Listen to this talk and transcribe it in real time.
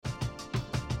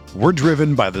We're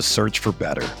driven by the search for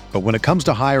better. But when it comes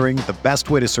to hiring, the best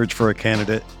way to search for a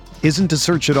candidate isn't to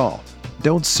search at all.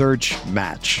 Don't search,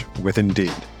 match with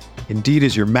Indeed. Indeed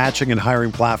is your matching and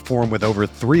hiring platform with over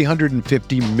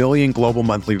 350 million global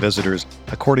monthly visitors,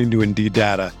 according to Indeed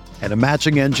data, and a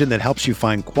matching engine that helps you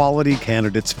find quality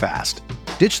candidates fast.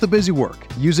 Ditch the busy work.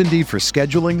 Use Indeed for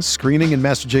scheduling, screening, and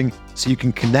messaging so you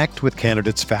can connect with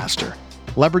candidates faster.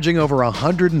 Leveraging over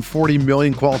 140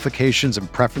 million qualifications and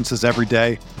preferences every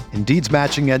day, Indeed's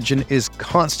matching engine is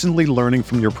constantly learning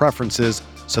from your preferences,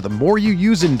 so the more you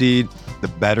use Indeed, the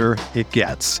better it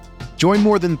gets. Join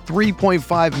more than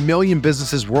 3.5 million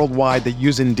businesses worldwide that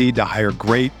use Indeed to hire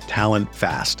great talent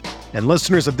fast. And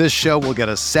listeners of this show will get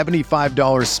a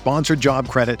 $75 sponsored job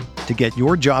credit to get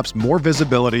your jobs more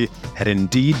visibility at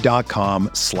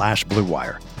Indeed.com/Blue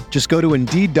Wire. Just go to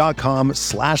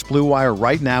Indeed.com/Blue Wire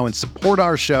right now and support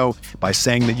our show by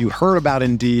saying that you heard about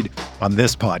Indeed on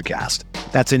this podcast.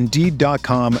 That's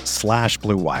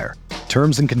Indeed.com/Blue Wire.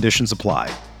 Terms and conditions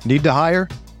apply. Need to hire?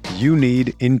 You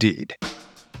need Indeed.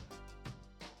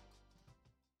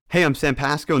 Hey, I'm Sam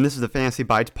Pasco, and this is the Fantasy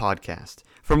Bites podcast.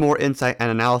 For more insight and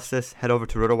analysis, head over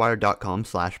to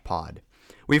RotoWire.com/pod.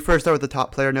 We first start with the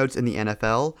top player notes in the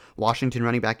NFL. Washington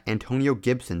running back Antonio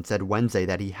Gibson said Wednesday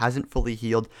that he hasn't fully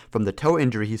healed from the toe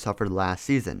injury he suffered last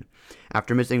season.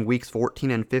 After missing weeks 14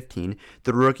 and 15,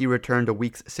 the rookie returned to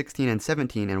weeks 16 and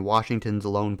 17 in Washington's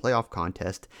lone playoff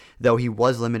contest, though he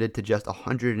was limited to just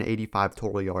 185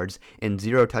 total yards and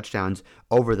 0 touchdowns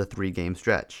over the 3-game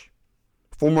stretch.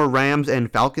 Former Rams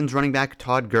and Falcons running back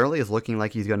Todd Gurley is looking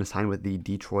like he's going to sign with the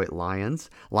Detroit Lions.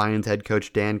 Lions head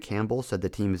coach Dan Campbell said the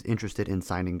team is interested in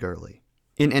signing Gurley.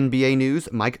 In NBA news,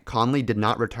 Mike Conley did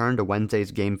not return to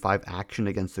Wednesday's Game 5 action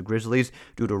against the Grizzlies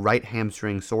due to right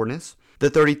hamstring soreness.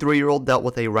 The 33-year-old dealt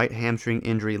with a right hamstring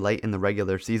injury late in the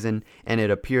regular season, and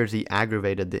it appears he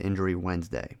aggravated the injury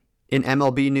Wednesday. In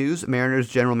MLB news, Mariners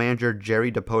general manager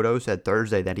Jerry Dipoto said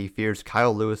Thursday that he fears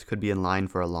Kyle Lewis could be in line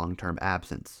for a long-term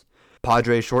absence.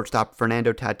 Padres shortstop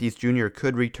Fernando Tatis Jr.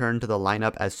 could return to the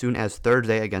lineup as soon as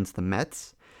Thursday against the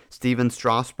Mets. Steven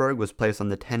Strasburg was placed on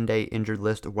the 10-day injured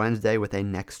list Wednesday with a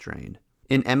neck strain.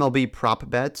 In MLB prop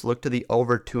bets, look to the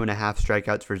over 2.5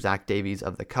 strikeouts for Zach Davies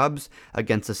of the Cubs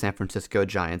against the San Francisco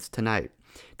Giants tonight.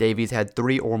 Davies had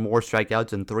 3 or more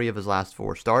strikeouts in 3 of his last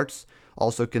 4 starts.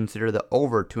 Also consider the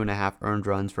over 2.5 earned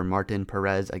runs for Martin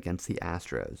Perez against the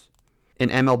Astros. In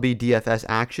MLB DFS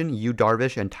action, Yu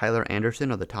Darvish and Tyler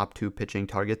Anderson are the top 2 pitching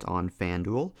targets on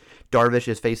FanDuel. Darvish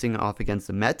is facing off against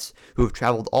the Mets, who have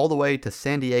traveled all the way to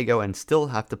San Diego and still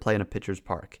have to play in a pitcher's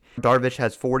park. Darvish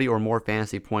has 40 or more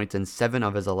fantasy points in 7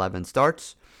 of his 11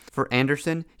 starts. For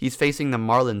Anderson, he's facing the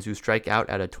Marlins, who strike out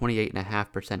at a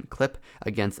 28.5% clip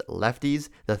against lefties,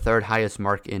 the 3rd highest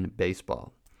mark in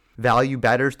baseball. Value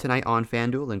batters tonight on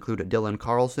FanDuel include Dylan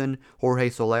Carlson,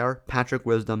 Jorge Soler, Patrick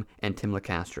Wisdom, and Tim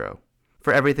LeCastro.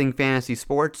 For everything fantasy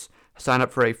sports, sign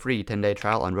up for a free 10-day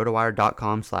trial on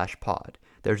RotoWire.com/pod.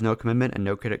 There's no commitment and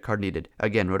no credit card needed.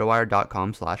 Again,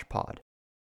 RotoWire.com/pod.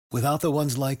 Without the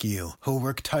ones like you, who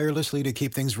work tirelessly to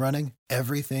keep things running,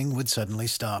 everything would suddenly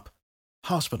stop.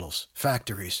 Hospitals,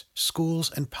 factories,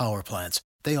 schools, and power plants,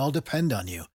 they all depend on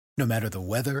you. No matter the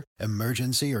weather,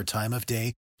 emergency, or time of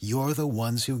day, you're the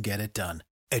ones who get it done.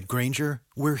 At Grainger,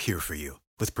 we're here for you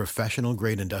with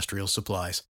professional-grade industrial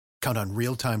supplies. Count on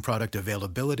real-time product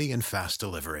availability and fast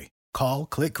delivery. Call,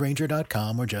 click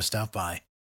Grainger.com, or just stop by.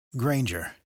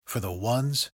 Grainger, for the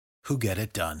ones who get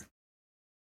it done.